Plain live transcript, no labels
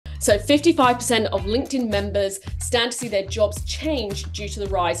So 55% of LinkedIn members stand to see their jobs change due to the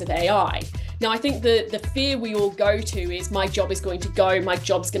rise of AI. Now, I think the fear we all go to is my job is going to go, my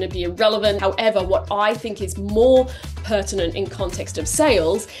job's going to be irrelevant. However, what I think is more pertinent in context of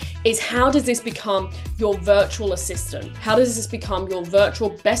sales is how does this become your virtual assistant? How does this become your virtual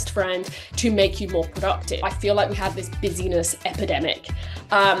best friend to make you more productive? I feel like we have this busyness epidemic.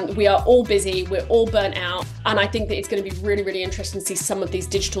 We are all busy, we're all burnt out, and I think that it's going to be really, really interesting to see some of these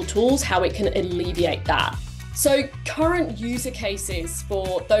digital tools, how it can alleviate that. So current user cases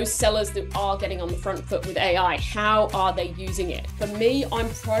for those sellers that are getting on the front foot with AI, how are they using it? For me, I'm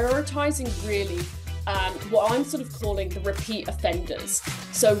prioritizing really what I'm sort of calling the repeat offenders.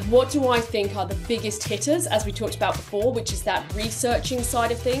 So what do I think are the biggest hitters, as we talked about before, which is that researching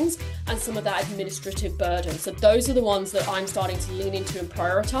side of things and some of that administrative burden. So those are the ones that I'm starting to lean into and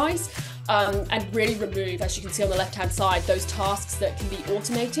prioritize. And really remove, as you can see on the left-hand side, those tasks that can be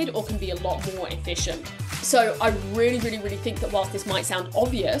automated or can be a lot more efficient. So I really think that whilst this might sound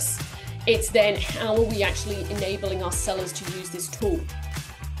obvious, it's then how are we actually enabling our sellers to use this tool?